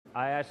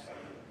I ask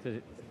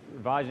to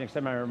revise and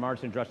extend my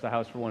remarks and address the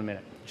House for 1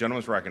 minute.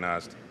 Gentleman is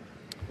recognized.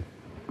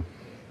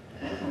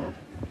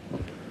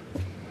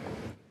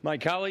 My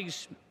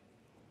colleagues,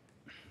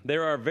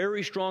 there are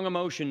very strong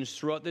emotions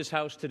throughout this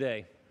House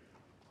today.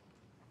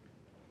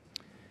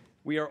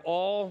 We are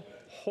all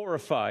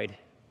horrified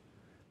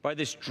by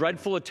this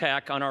dreadful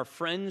attack on our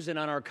friends and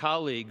on our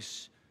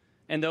colleagues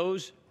and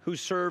those who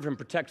serve and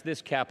protect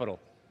this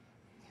Capitol.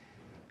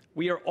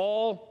 We are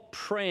all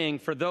praying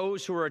for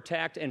those who are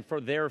attacked and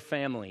for their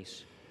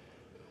families.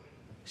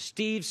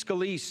 Steve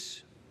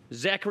Scalise,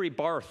 Zachary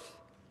Barth,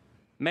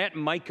 Matt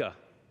Micah,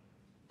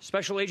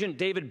 Special Agent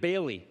David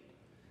Bailey,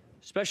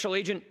 Special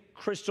Agent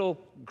Crystal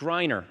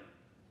Griner.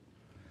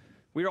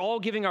 We are all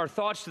giving our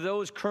thoughts to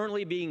those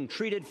currently being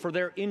treated for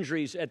their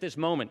injuries at this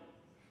moment.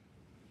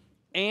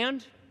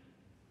 And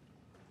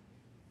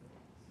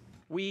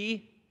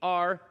we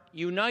are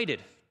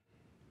united.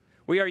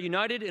 We are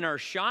united in our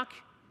shock.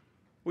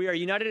 We are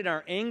united in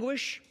our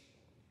anguish.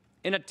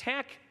 An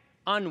attack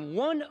on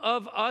one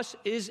of us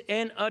is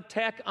an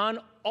attack on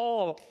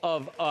all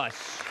of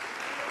us.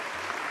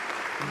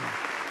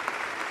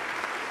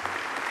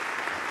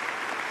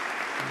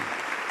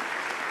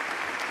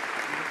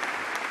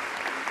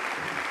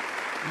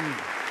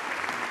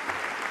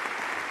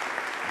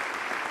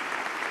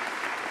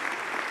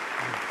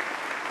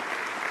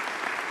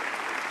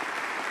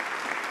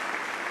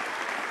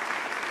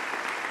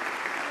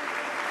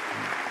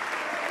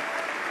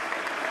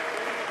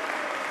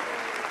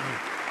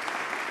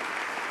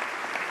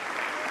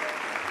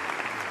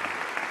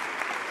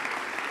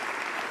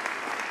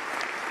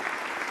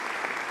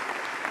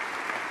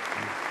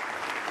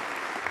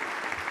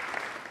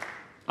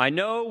 I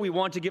know we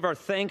want to give our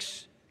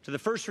thanks to the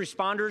first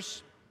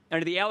responders and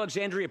to the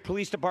Alexandria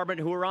Police Department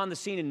who were on the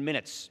scene in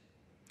minutes.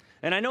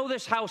 And I know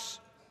this House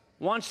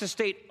wants to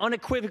state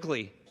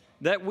unequivocally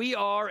that we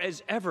are,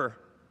 as ever,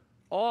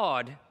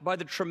 awed by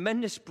the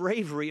tremendous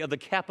bravery of the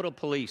Capitol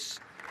Police.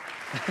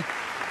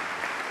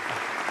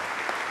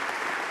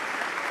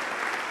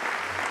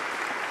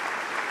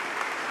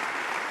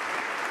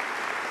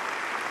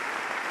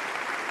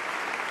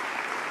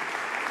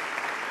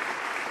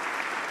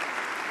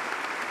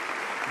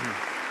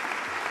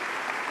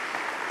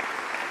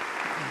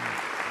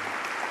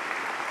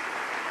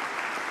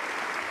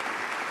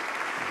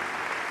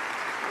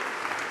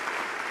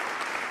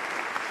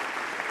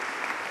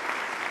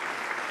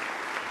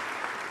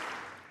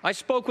 I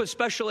spoke with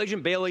Special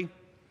Agent Bailey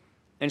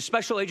and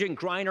Special Agent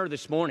Griner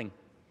this morning.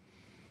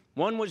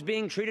 One was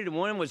being treated and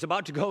one was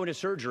about to go into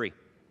surgery.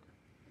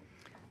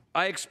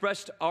 I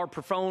expressed our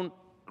profound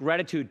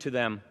gratitude to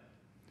them.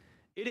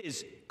 It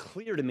is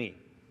clear to me,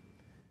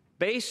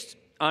 based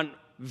on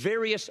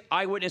various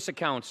eyewitness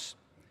accounts,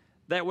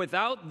 that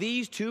without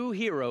these two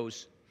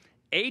heroes,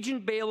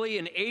 Agent Bailey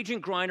and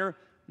Agent Griner,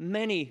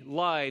 many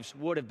lives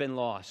would have been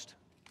lost.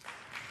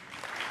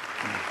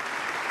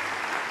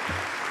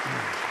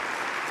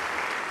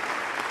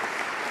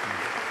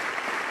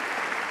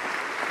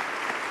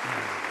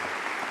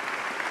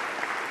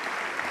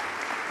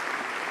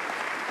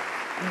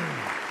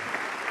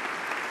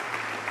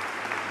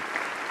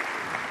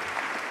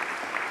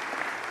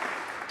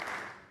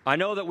 I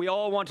know that we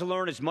all want to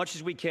learn as much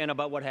as we can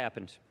about what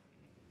happened.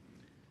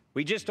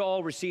 We just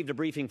all received a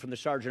briefing from the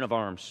Sergeant of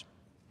Arms.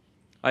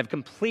 I have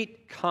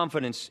complete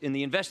confidence in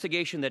the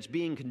investigation that's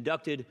being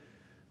conducted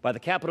by the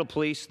Capitol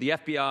Police, the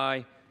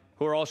FBI,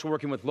 who are also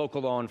working with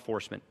local law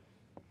enforcement.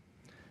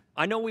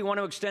 I know we want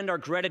to extend our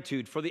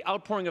gratitude for the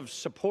outpouring of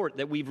support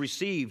that we've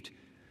received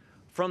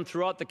from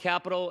throughout the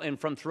Capitol and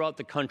from throughout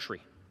the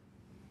country.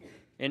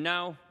 And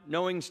now,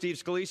 knowing Steve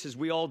Scalise, as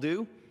we all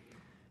do,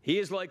 he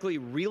is likely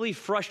really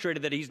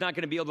frustrated that he's not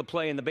going to be able to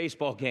play in the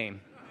baseball game.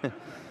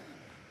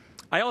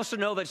 I also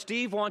know that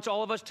Steve wants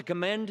all of us to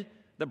commend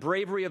the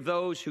bravery of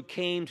those who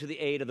came to the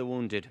aid of the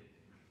wounded.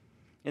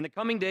 In the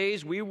coming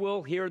days, we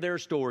will hear their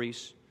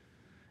stories,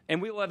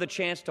 and we will have the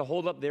chance to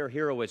hold up their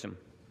heroism.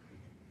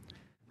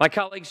 My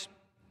colleagues,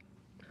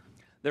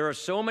 there are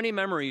so many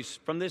memories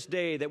from this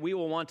day that we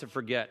will want to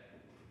forget,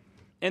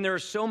 and there are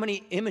so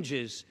many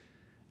images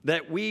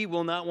that we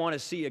will not want to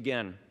see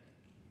again.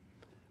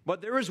 But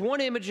there is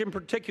one image in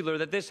particular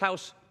that this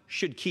House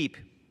should keep,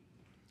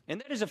 and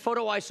that is a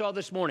photo I saw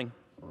this morning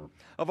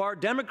of our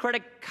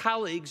Democratic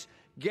colleagues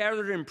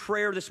gathered in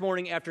prayer this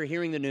morning after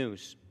hearing the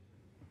news.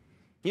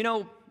 You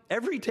know,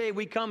 every day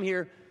we come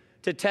here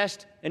to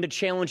test and to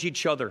challenge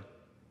each other.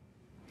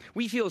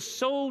 We feel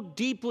so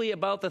deeply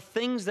about the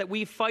things that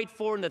we fight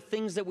for and the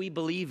things that we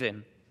believe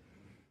in.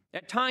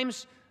 At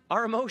times,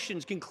 our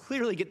emotions can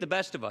clearly get the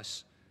best of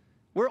us.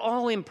 We're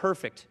all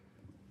imperfect.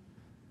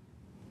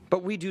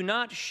 But we do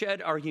not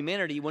shed our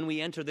humanity when we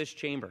enter this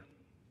chamber.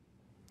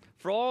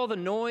 For all the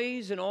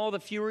noise and all the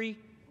fury,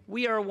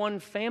 we are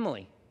one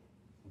family.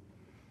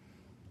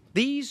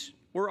 These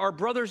were our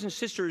brothers and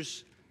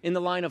sisters in the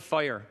line of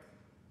fire.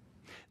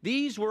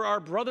 These were our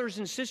brothers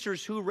and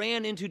sisters who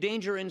ran into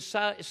danger and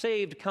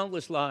saved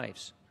countless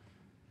lives.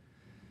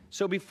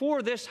 So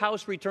before this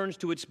House returns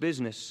to its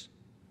business,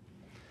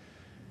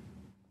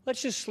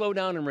 let's just slow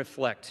down and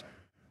reflect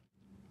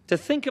to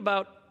think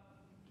about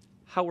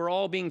how we're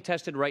all being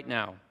tested right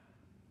now,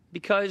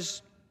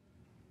 because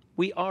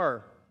we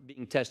are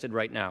being tested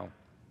right now.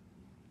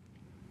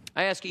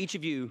 I ask each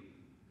of you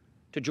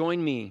to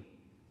join me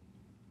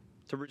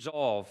to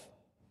resolve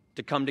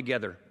to come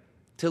together,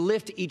 to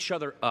lift each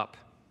other up,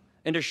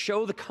 and to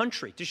show the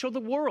country, to show the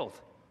world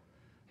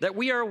that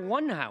we are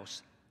one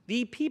house,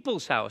 the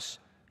people's house,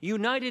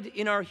 united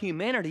in our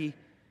humanity.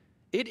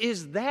 It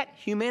is that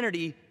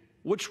humanity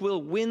which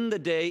will win the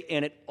day,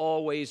 and it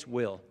always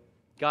will.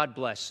 God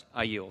bless.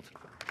 I yield.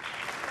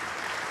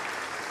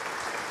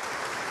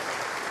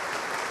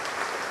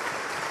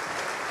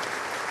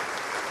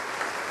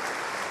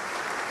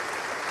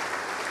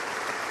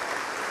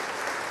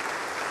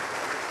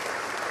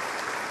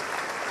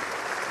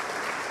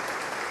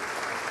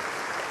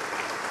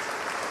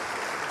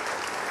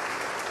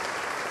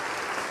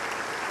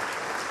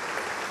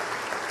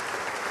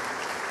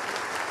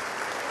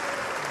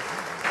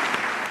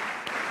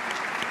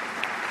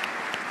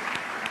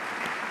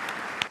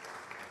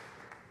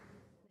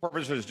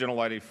 Purposes,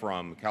 gentlelady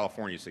from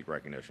California seek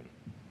recognition.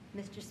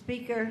 Mr.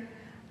 Speaker,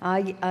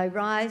 I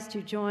rise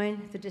to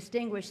join the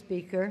distinguished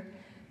speaker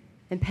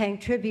in paying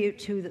tribute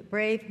to the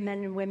brave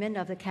men and women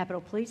of the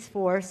Capitol Police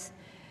Force,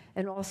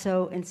 and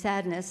also in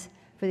sadness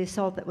for the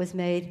assault that was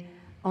made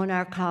on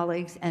our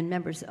colleagues and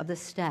members of the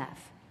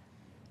staff.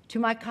 To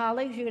my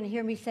colleagues, you're going to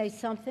hear me say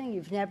something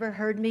you've never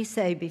heard me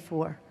say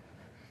before.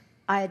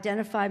 I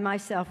identify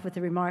myself with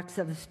the remarks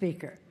of the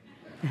speaker.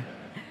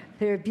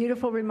 They're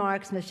beautiful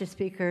remarks, Mr.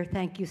 Speaker.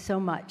 Thank you so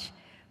much.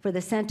 For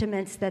the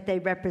sentiments that they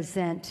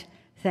represent,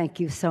 thank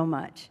you so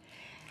much.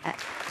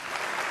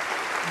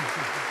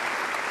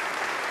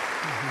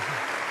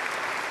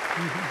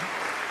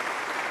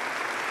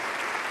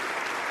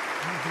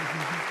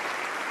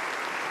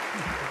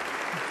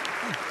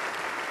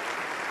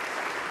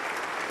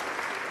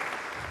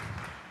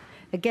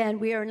 Again,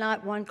 we are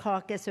not one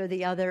caucus or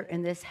the other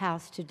in this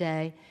House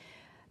today,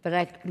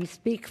 but we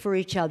speak for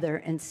each other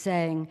in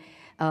saying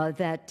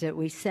that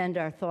we send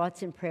our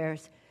thoughts and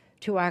prayers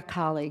to our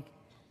colleague,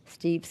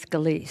 Steve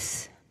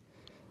Scalise.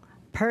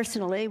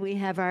 Personally, we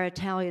have our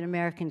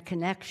Italian-American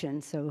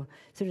connection, so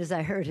as soon as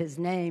I heard his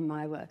name,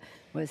 I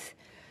was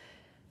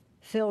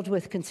filled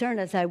with concern,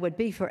 as I would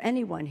be for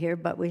anyone here,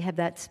 but we have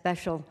that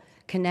special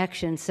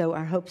connection, so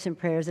our hopes and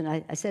prayers. And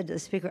I said to the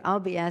Speaker,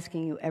 I'll be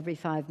asking you every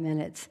 5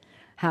 minutes,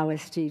 how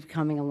is Steve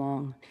coming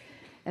along?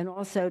 And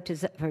also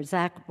for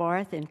Zach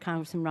Barth in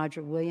Congressman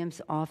Roger Williams'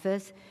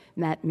 office,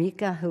 Matt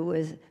Mika, who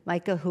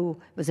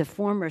was a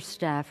former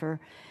staffer,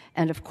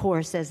 and of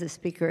course, as the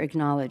Speaker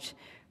acknowledged,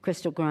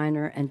 Crystal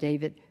Griner and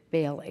David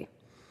Bailey.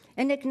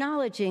 And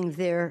acknowledging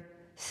their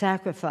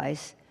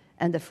sacrifice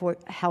and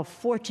how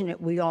fortunate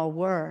we all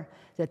were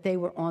that they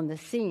were on the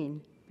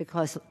scene,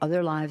 because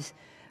other lives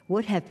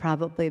would have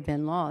probably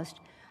been lost,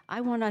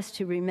 I want us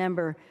to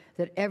remember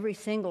that every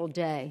single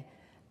day,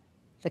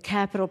 the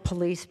Capitol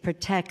Police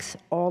protects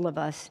all of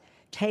us,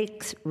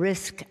 takes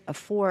risk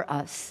for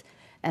us.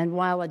 And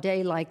while a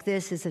day like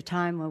this is a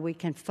time when we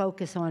can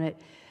focus on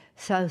it,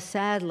 so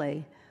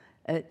sadly,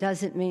 it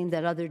doesn't mean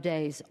that other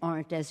days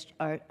aren't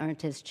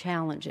as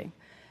challenging.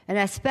 And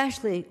I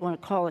especially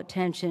want to call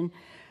attention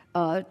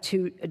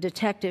to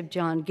Detective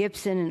John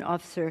Gibson and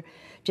Officer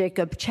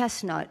Jacob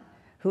Chestnut,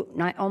 who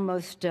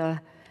almost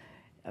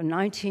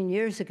 19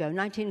 years ago,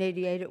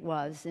 1988 it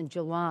was, in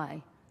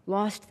July,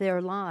 lost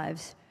their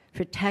lives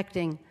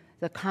protecting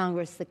the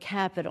Congress, the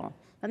Capitol.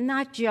 And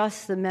not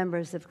just the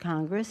members of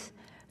Congress,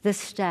 the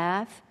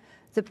staff,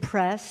 the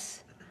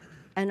press,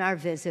 and our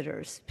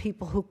visitors,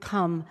 people who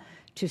come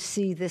to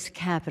see this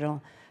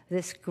Capitol,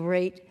 this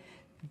great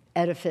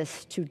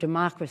edifice to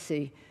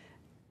democracy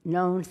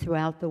known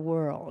throughout the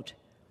world.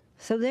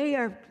 So they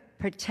are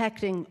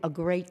protecting a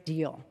great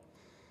deal.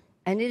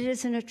 And it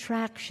is an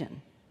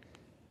attraction.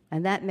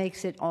 And that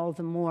makes it all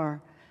the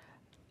more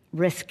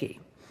risky.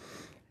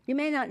 You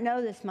may not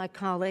know this, my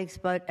colleagues,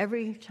 but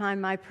every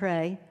time I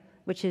pray,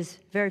 which is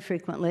very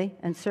frequently,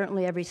 and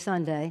certainly every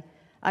Sunday,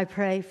 I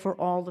pray for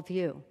all of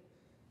you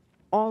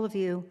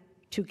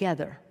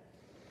together.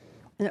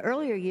 In the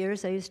earlier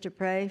years, I used to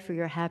pray for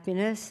your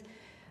happiness,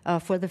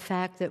 for the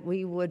fact that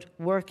we would,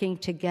 working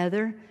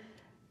together,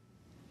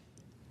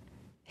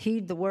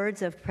 heed the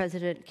words of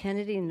President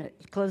Kennedy in the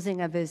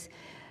closing of his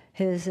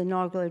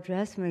inaugural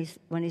address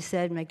when he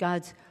said, "May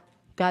God's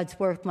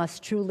work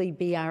must truly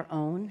be our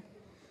own."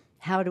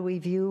 How do we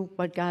view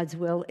what God's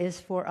will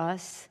is for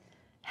us?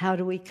 How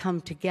do we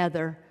come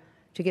together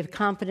to give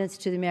confidence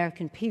to the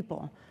American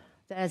people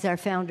that, as our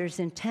founders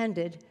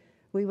intended,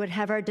 we would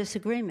have our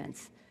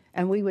disagreements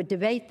and we would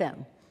debate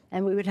them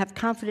and we would have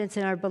confidence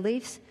in our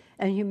beliefs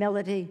and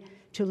humility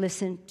to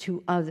listen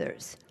to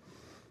others?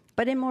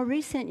 But in more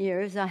recent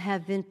years, I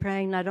have been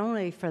praying not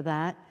only for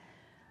that,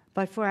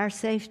 but for our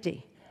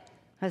safety.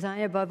 As I,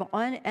 above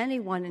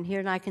anyone in here,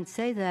 and I can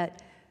say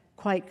that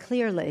quite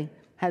clearly,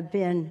 have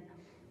been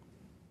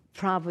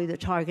probably the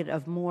target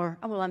of more,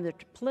 I'm the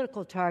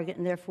political target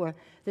and therefore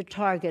the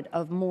target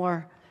of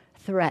more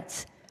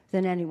threats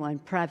than anyone,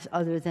 perhaps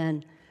other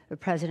than the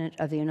President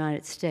of the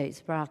United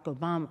States, Barack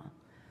Obama.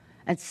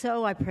 And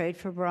so I prayed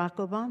for Barack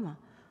Obama.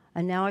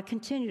 And now I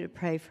continue to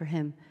pray for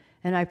him.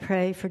 And I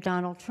pray for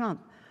Donald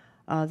Trump,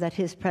 that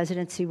his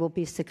presidency will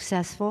be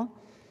successful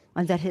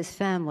and that his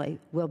family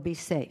will be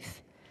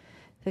safe.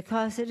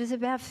 Because it is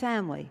about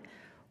family.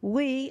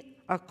 We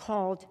are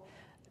called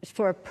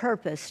for a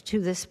purpose to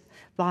this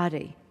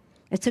body.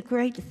 It's a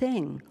great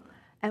thing.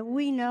 And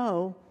we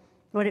know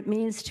what it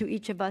means to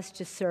each of us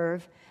to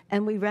serve,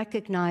 and we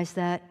recognize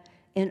that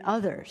in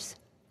others.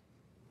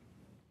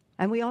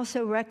 And we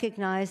also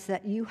recognize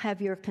that you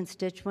have your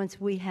constituents,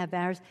 we have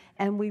ours,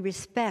 and we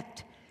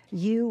respect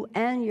you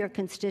and your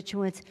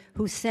constituents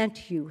who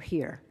sent you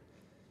here,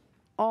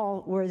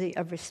 all worthy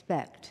of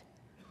respect.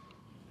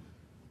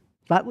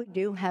 But we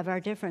do have our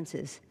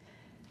differences.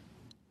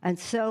 And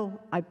so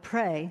I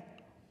pray,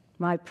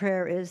 my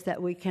prayer is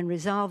that we can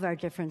resolve our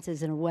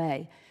differences in a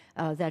way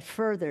that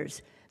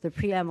furthers the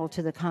preamble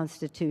to the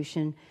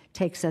Constitution,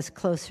 takes us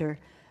closer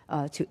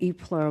to e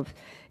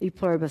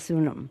pluribus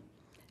unum.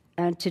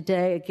 And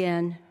today,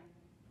 again,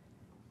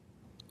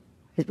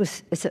 it's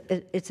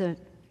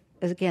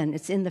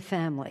in the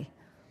family.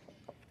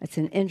 It's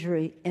an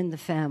injury in the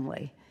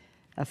family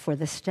for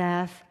the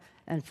staff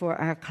and for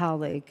our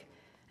colleague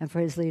and for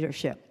his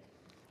leadership.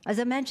 As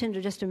I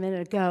mentioned just a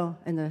minute ago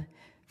in the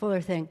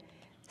Fuller thing,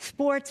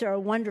 sports are a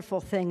wonderful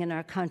thing in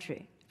our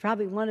country.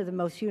 Probably one of the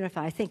most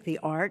unified. I think the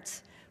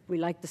arts, we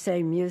like to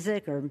say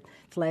music or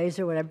plays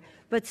or whatever,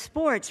 but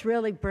sports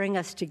really bring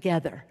us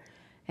together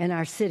in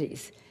our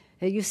cities.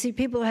 You see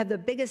people who have the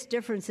biggest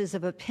differences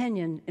of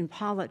opinion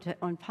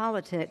on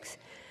politics,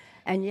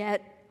 and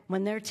yet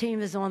when their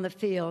team is on the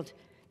field,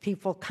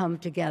 people come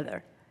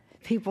together.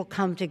 People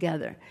come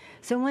together.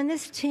 So when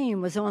this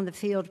team was on the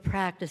field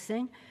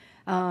practicing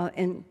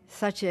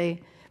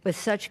with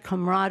such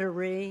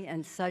camaraderie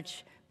and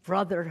such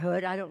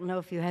brotherhood, I don't know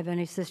if you have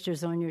any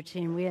sisters on your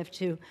team. We have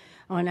two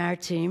on our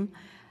team.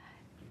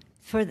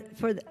 For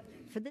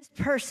this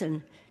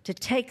person to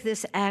take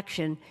this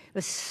action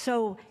was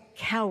so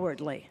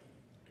cowardly.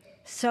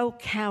 So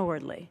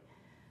cowardly.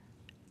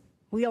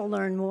 We'll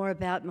learn more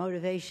about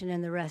motivation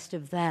and the rest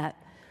of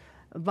that.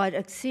 But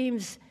it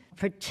seems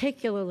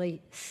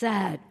particularly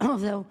sad,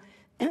 although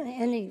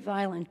any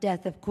violent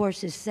death, of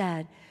course, is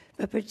sad,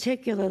 but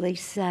particularly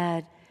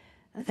sad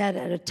that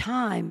at a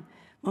time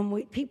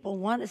when people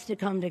want us to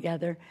come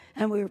together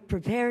and we're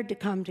prepared to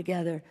come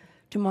together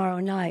tomorrow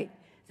night,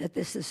 that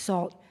this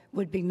assault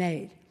would be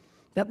made.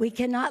 But we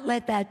cannot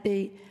let that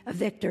be a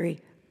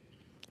victory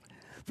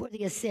for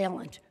the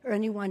assailant or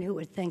anyone who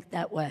would think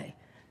that way.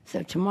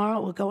 So tomorrow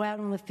we'll go out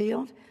on the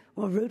field,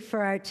 we'll root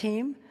for our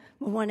team,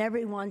 we want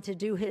everyone to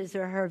do his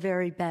or her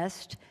very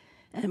best,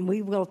 and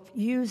we will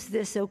use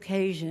this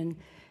occasion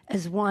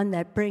as one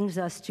that brings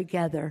us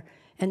together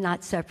and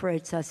not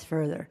separates us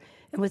further.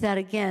 And with that,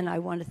 again, I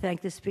want to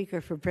thank the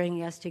Speaker for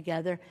bringing us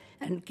together,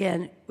 and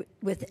again,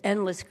 with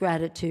endless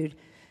gratitude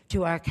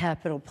to our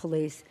Capitol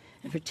Police,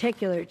 in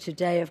particular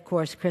today, of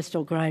course,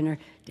 Crystal Griner,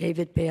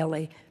 David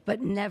Bailey,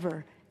 but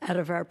never out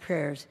of our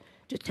prayers,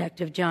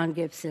 Detective John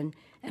Gibson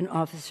and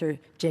Officer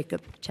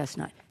Jacob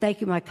Chestnut.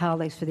 Thank you, my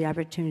colleagues, for the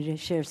opportunity to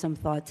share some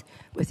thoughts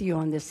with you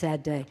on this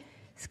sad day.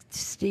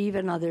 Steve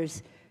and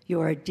others,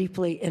 you are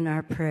deeply in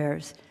our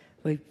prayers.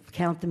 We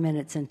count the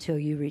minutes until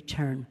you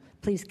return.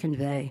 Please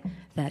convey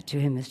that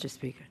to him, Mr.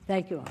 Speaker.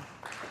 Thank you all.